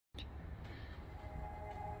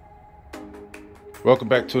Welcome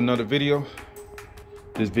back to another video.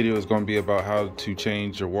 This video is going to be about how to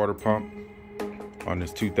change your water pump on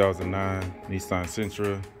this 2009 Nissan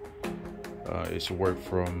Sentra. It should work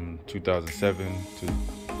from 2007 to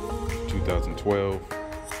 2012.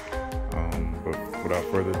 But without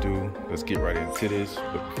further ado, let's get right into this.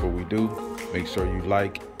 But before we do, make sure you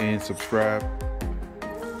like and subscribe.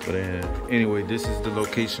 But anyway, this is the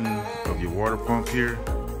location of your water pump here.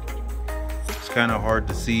 It's kind of hard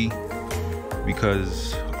to see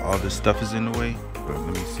because all this stuff is in the way, but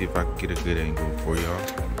let me see if I can get a good angle for y'all.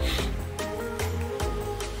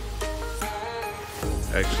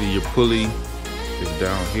 Actually, your pulley is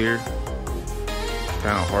down here. It's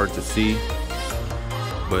kind of hard to see,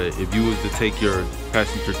 but if you was to take your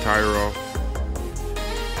passenger tire off,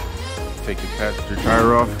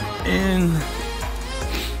 and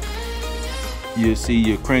you'll see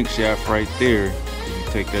your crankshaft right there. If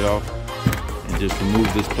you take that off and just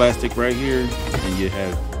remove this plastic right here, and you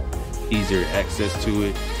have easier access to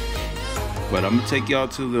it. But I'm gonna take y'all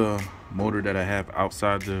to the motor that I have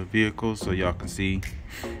outside the vehicle so y'all can see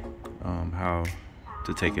how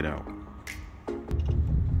to take it out.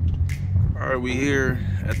 All right, we here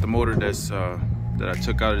at the motor that I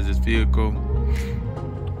took out of this vehicle.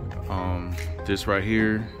 This right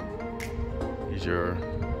here is your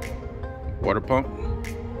water pump,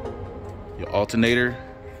 your alternator,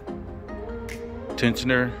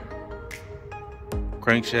 tensioner,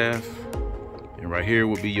 crankshaft, and right here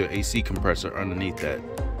will be your AC compressor underneath that.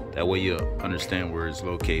 That way you'll understand where it's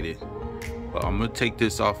located. But I'm gonna take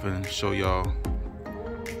this off and show y'all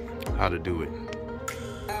how to do it.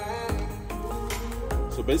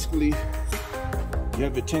 So basically, you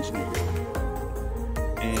have your tensioner here,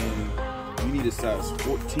 and you need a size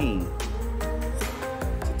 14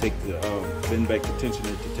 to take the bend back the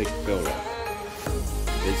tensioner to take the belt off.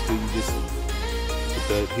 Basically, you just put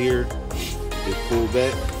that here, just pull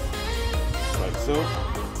back like so.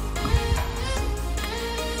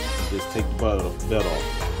 Just take the belt off.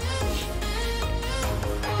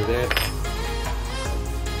 After that,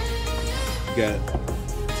 you got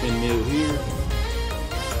 10 mil here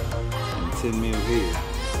and 10 mil here.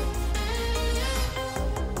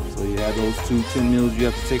 So you have those two 10 mils you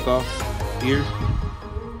have to take off here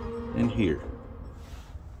and here.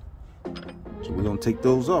 So we're gonna take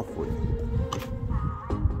those off for you.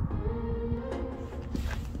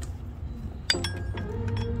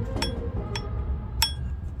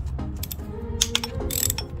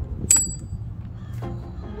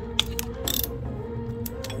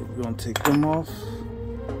 We're gonna take them off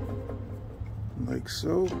like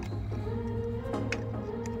so.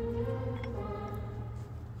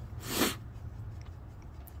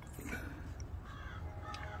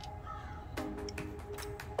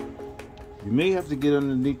 You may have to get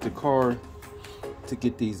underneath the car to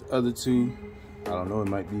get these other two. I don't know, it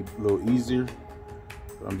might be a little easier,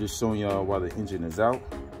 but I'm just showing y'all while the engine is out.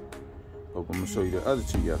 But I'm gonna show you the other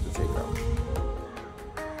two you have to take out.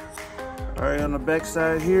 All right, on the back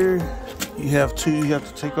side here, you have two you have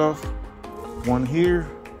to take off. One here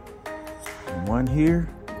and one here.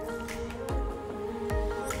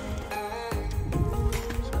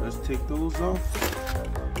 So let's take those off.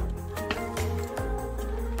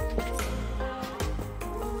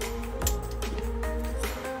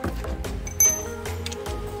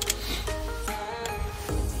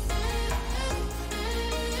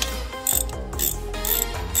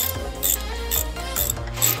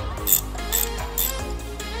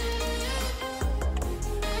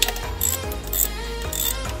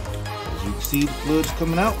 See the fluids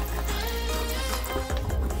coming out.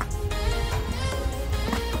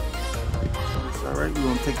 It's all right. We're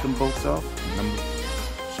gonna take them bolts off, and I'm gonna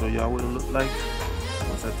show y'all what it looks like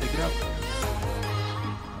once I take it out.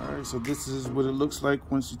 All right, so this is what it looks like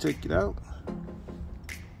once you take it out.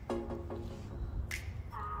 You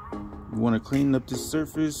want to clean up this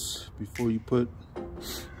surface before you put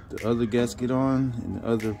the other gasket on and the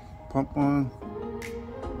other pump on.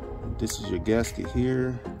 This is your gasket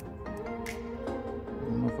here. I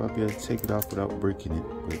don't know if I'll be able to take it off without breaking it,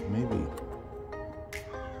 but maybe.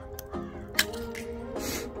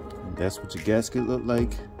 And that's what your gasket look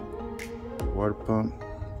like. Water pump.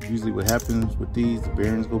 Usually what happens with these, the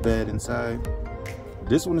bearings go bad inside.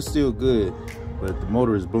 This one is still good, but the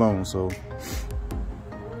motor is blown, so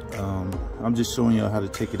I'm just showing y'all how to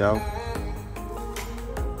take it out.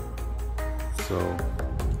 So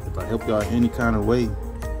if I help y'all in any kind of way,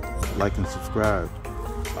 like and subscribe.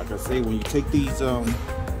 Like I say, when you take these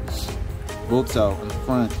bolts out in the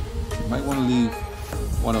front, you might want to leave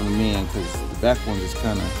one of them in, because the back one is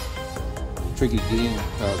kind of tricky to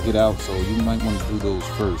get out, so you might want to do those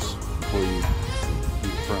first before you do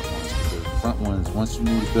the front ones, because front ones. Once you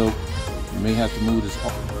move the belt, you may have to remove this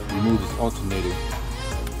alternator.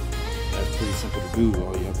 That's pretty simple to do.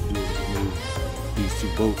 All you have to do is remove these two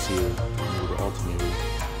bolts here, remove the alternator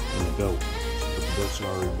and the belt. But the belt should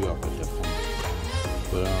already be off at that point.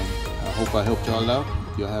 But I hope I helped y'all out.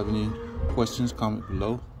 If y'all have any questions, comment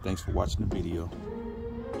below. Thanks for watching the video.